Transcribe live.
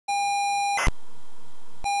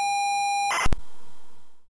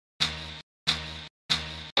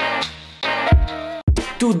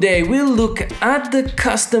Today we'll look at the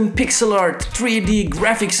custom pixel art 3D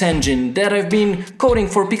graphics engine that I've been coding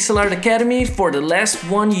for Pixel Art Academy for the last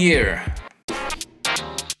 1 year.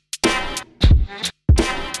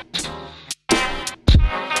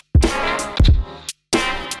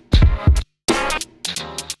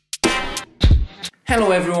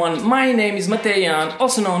 Hello everyone, my name is Matejan,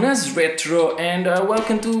 also known as Retro, and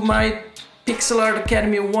welcome to my Pixel Art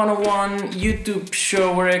Academy 101 YouTube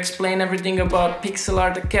show where I explain everything about Pixel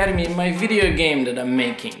Art Academy, my video game that I'm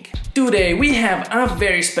making. Today we have a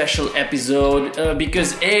very special episode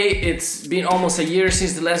because A, it's been almost a year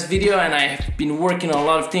since the last video and I have been working on a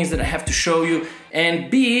lot of things that I have to show you, and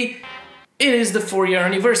B, it is the 4-year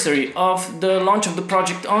anniversary of the launch of the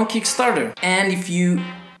project on Kickstarter. And if you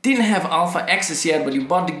didn't have alpha access yet but you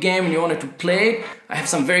bought the game and you wanted to play it, I have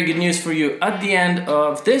some very good news for you at the end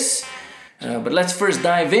of this. But let's first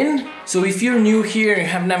dive in. So if you're new here and you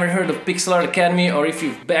have never heard of Pixel Art Academy, or if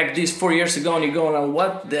you've backed this 4 years ago and you're going, oh,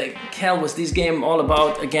 what the hell was this game all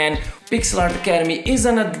about again? Pixel Art Academy is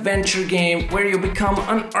an adventure game where you become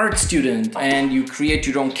an art student and you create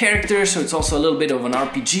your own character, so it's also a little bit of an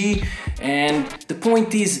RPG. And the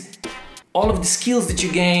point is, all of the skills that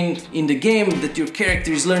you gain in the game that your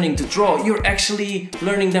character is learning to draw, you're actually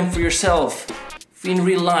learning them for yourself in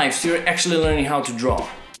real life, so you're actually learning how to draw.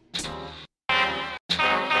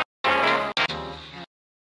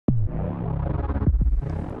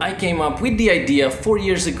 I came up with the idea 4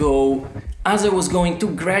 years ago as I was going to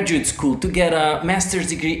graduate school to get a master's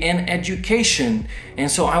degree in education, and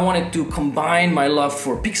so I wanted to combine my love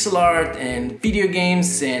for pixel art and video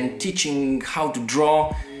games and teaching how to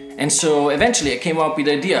draw. And so eventually I came up with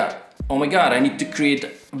the idea, oh my god, I need to create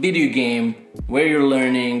a video game where you're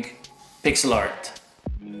learning pixel art.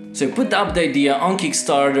 So I put up the idea on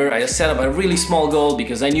Kickstarter. I set up a really small goal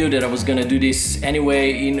because I knew that I was gonna do this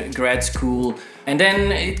anyway in grad school. And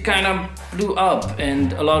then it kind of blew up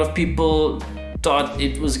and a lot of people thought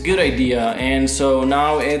it was a good idea. And so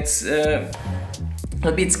now it's a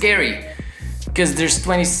bit scary, because there's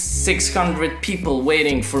 2,600 people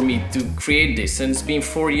waiting for me to create this, and it's been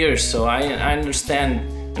 4 years, so I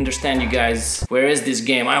understand you guys. Where is this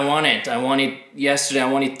game? I want it yesterday,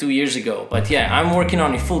 I want it 2 years ago. But yeah, I'm working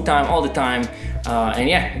on it full time, all the time, and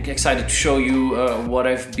yeah, I'm excited to show you what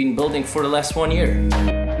I've been building for the last 1 year.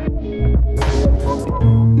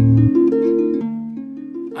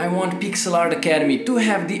 I want Pixel Art Academy to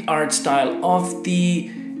have the art style of the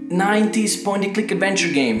 90s point-and-click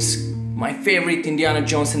adventure games. My favorite, Indiana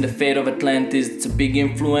Jones and the Fate of Atlantis, it's a big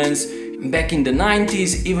influence. Back in the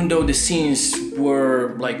 90s, even though the scenes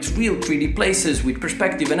were like real 3D places with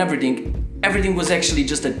perspective and everything was actually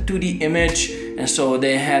just a 2D image, and so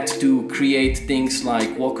they had to create things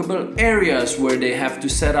like walkable areas where they have to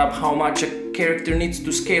set up how much a character needs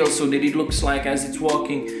to scale so that it looks like as it's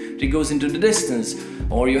walking, it goes into the distance.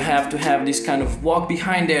 Or you have to have this kind of walk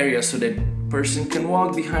behind area so that person can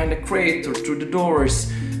walk behind a crate or through the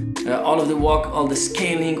doors. All of the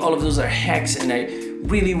scaling, all of those are hacks, and I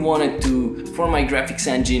really wanted to, for my graphics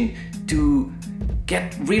engine, to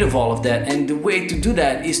get rid of all of that, and the way to do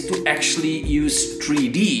that is to actually use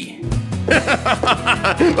 3D.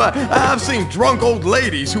 I've seen drunk old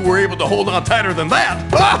ladies who were able to hold on tighter than that.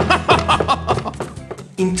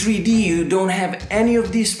 In 3D you don't have any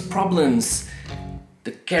of these problems.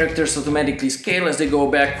 The characters automatically scale as they go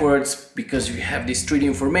backwards because you have this 3D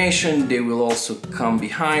information. They will also come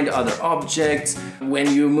behind other objects.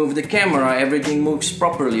 When you move the camera, everything moves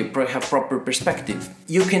properly, have proper perspective.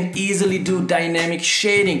 You can easily do dynamic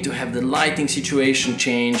shading to have the lighting situation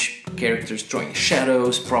change, characters drawing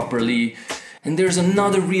shadows properly. And there's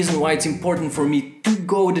another reason why it's important for me to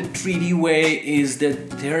go the 3D way, is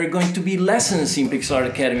that there are going to be lessons in Pixel Art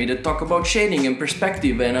Academy that talk about shading and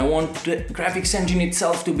perspective, and I want the graphics engine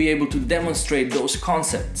itself to be able to demonstrate those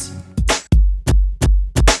concepts.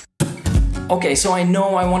 Okay, so I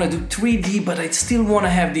know I want to do 3D, but I still want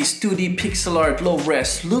to have this 2D pixel art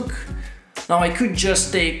low-res look. Now I could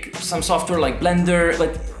just take some software like Blender,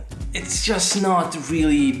 but it's just not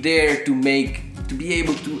really there to be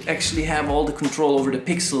able to actually have all the control over the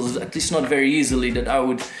pixels, at least not very easily that I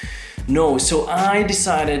would know. So I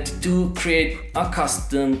decided to create a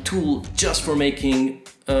custom tool just for making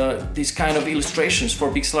these kind of illustrations for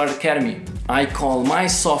Pixel Art Academy. I call my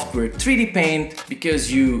software 3D Paint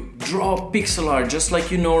because you draw pixel art just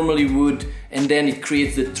like you normally would, and then it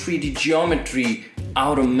creates the 3D geometry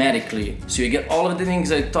automatically. So you get all of the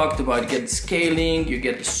things I talked about. You get scaling, you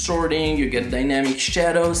get the sorting, you get dynamic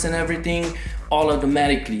shadows and everything, all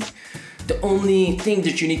automatically. The only thing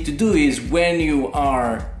that you need to do is, when you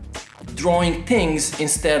are drawing things,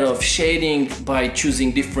 instead of shading by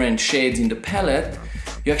choosing different shades in the palette,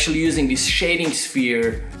 you're actually using this shading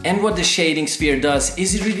sphere. And what the shading sphere does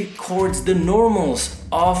is it really records the normals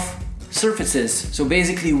of surfaces, so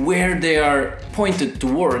basically where they are pointed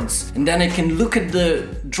towards, and then I can look at the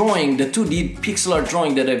drawing, the 2D pixel art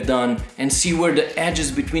drawing that I've done, and see where the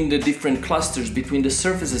edges between the different clusters, between the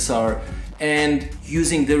surfaces are, and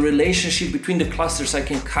using the relationship between the clusters I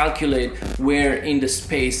can calculate where in the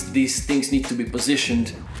space these things need to be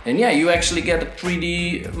positioned. And yeah, you actually get a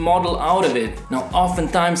 3D model out of it. Now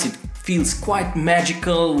oftentimes it feels quite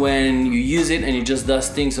magical when you use it and it just does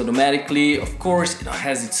things automatically. Of course, it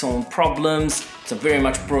has its own problems. It's a very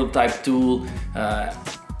much prototype tool.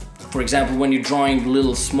 For example, when you're drawing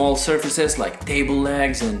little small surfaces like table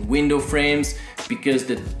legs and window frames, because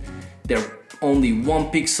they're only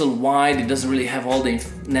 1 pixel wide, it doesn't really have all the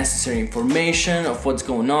necessary information of what's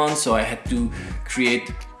going on, so I had to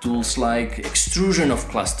create tools like extrusion of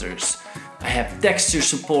clusters. I have texture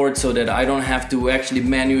support so that I don't have to actually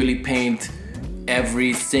manually paint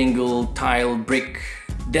every single tile brick.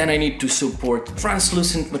 Then I need to support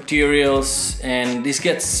translucent materials, and this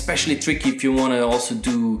gets especially tricky if you want to also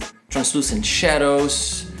do translucent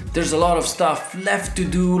shadows. There's a lot of stuff left to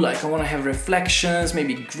do, like I want to have reflections,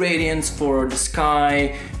 maybe gradients for the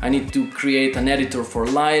sky. I need to create an editor for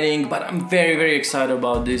lighting, but I'm very excited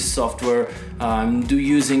about this software. I'm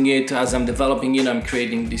using it as I'm developing it. I'm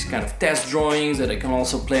creating these kind of test drawings that I can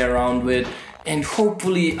also play around with. And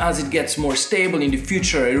hopefully, as it gets more stable in the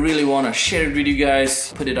future, I really want to share it with you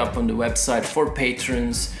guys, put it up on the website for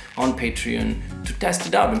patrons on Patreon to test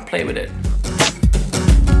it out and play with it.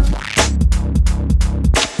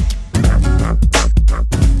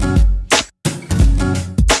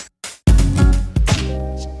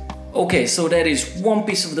 Okay, so that is one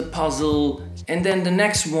piece of the puzzle, and then the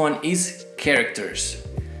next one is characters.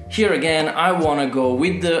 Here again, I want to go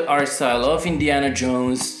with the art style of Indiana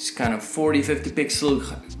Jones. It's kind of 40-50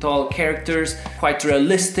 pixel tall characters, quite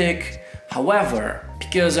realistic. However,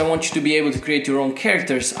 because I want you to be able to create your own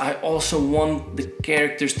characters, I also want the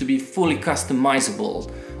characters to be fully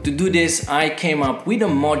customizable. To do this, I came up with a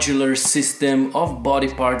modular system of body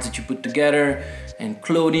parts that you put together and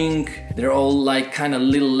clothing. They're all like kind of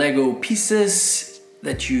little Lego pieces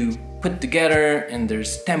that you put together, and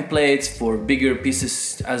there's templates for bigger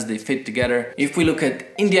pieces as they fit together. If we look at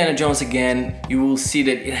Indiana Jones again, you will see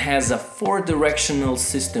that it has a 4-directional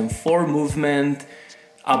system for movement,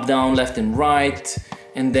 up, down, left and right.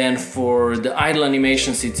 And then for the idle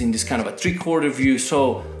animations, it's in this kind of a 3/4 view.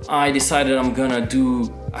 So I decided I'm gonna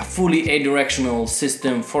do a fully 8-directional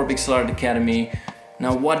system for Pixel Art Academy.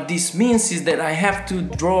 Now what this means is that I have to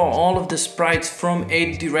draw all of the sprites from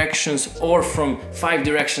 8 directions or from 5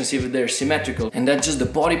 directions if they're symmetrical. And that's just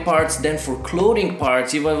the body parts. Then for clothing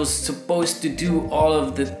parts, if I was supposed to do all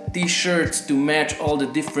of the t-shirts to match all the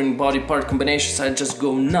different body part combinations, I'd just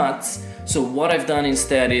go nuts. So what I've done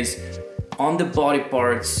instead is, on the body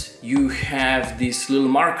parts, you have these little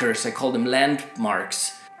markers, I call them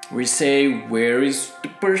landmarks. We say, where is the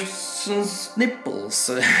person's nipples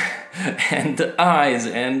and the eyes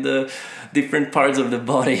and the different parts of the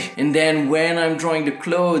body. And then when I'm drawing the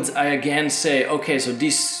clothes, I again say, okay, so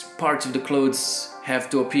these parts of the clothes have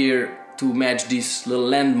to appear to match these little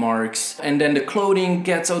landmarks. And then the clothing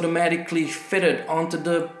gets automatically fitted onto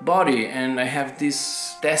the body. And I have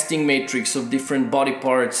this testing matrix of different body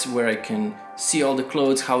parts where I can see all the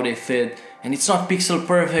clothes, how they fit. And it's not pixel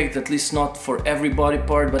perfect, at least not for every body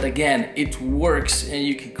part, but again, it works and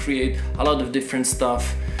you can create a lot of different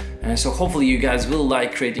stuff. And so hopefully you guys will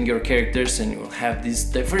like creating your characters and you'll have this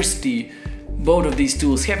diversity. Both of these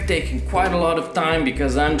tools have taken quite a lot of time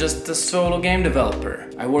because I'm just a solo game developer.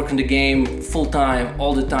 I work on the game full time,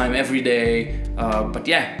 all the time, every day. But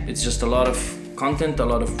yeah, it's just a lot of content, a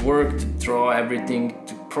lot of work to draw everything,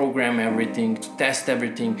 to program everything, to test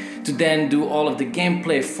everything, to then do all of the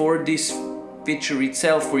gameplay for this feature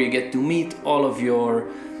itself, where you get to meet all of your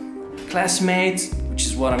classmates, which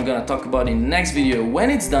is what I'm gonna talk about in the next video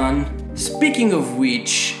when it's done. Speaking of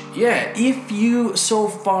which, yeah, if you so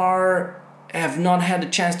far have not had a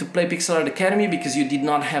chance to play Pixel Art Academy because you did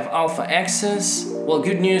not have alpha access, well,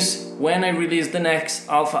 good news, when I release the next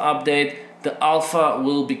alpha update, the alpha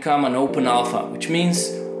will become an open alpha, which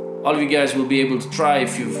means all of you guys will be able to try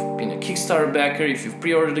if you've been a Kickstarter backer, if you've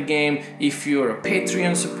pre-ordered the game, if you're a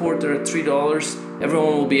Patreon supporter at $3,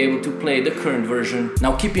 everyone will be able to play the current version.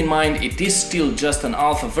 Now keep in mind, it is still just an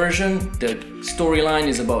alpha version. The storyline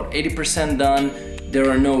is about 80% done. There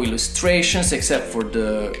are no illustrations except for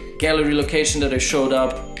the gallery location that I showed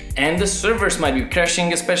up. And the servers might be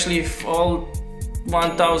crashing, especially if all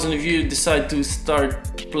 1,000 of you decide to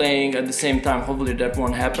start playing at the same time. Hopefully that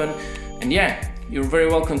won't happen. And yeah, you're very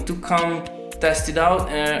welcome to come test it out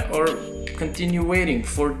or continue waiting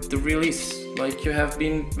for the release, like you have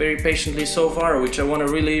been very patiently so far, which I want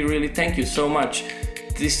to really thank you so much.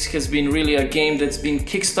 This has been really a game that's been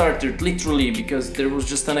kickstarted literally, because there was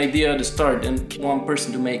just an idea at the start and one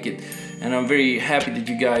person to make it, and I'm very happy that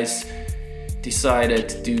you guys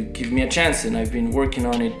decided to give me a chance, and I've been working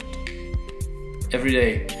on it every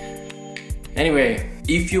day. Anyway,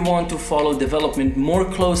 if you want to follow development more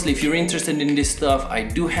closely, if you're interested in this stuff, I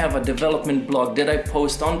do have a development blog that I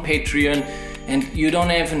post on Patreon, and you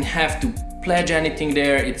don't even have to pledge anything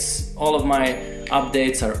there. It's all of my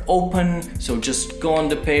updates are open, so just go on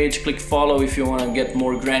the page, click follow if you want to get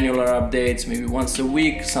more granular updates, maybe once a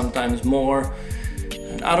week, sometimes more.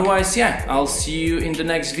 And otherwise, yeah, I'll see you in the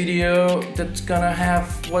next video that's gonna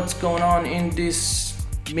have what's going on in this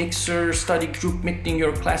Mixer study group meeting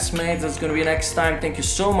your classmates. That's gonna be next time. Thank you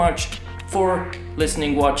so much for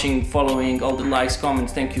listening, watching, following, all the likes,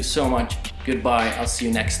 comments. Thank you so much. Goodbye. I'll see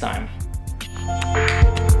you next time.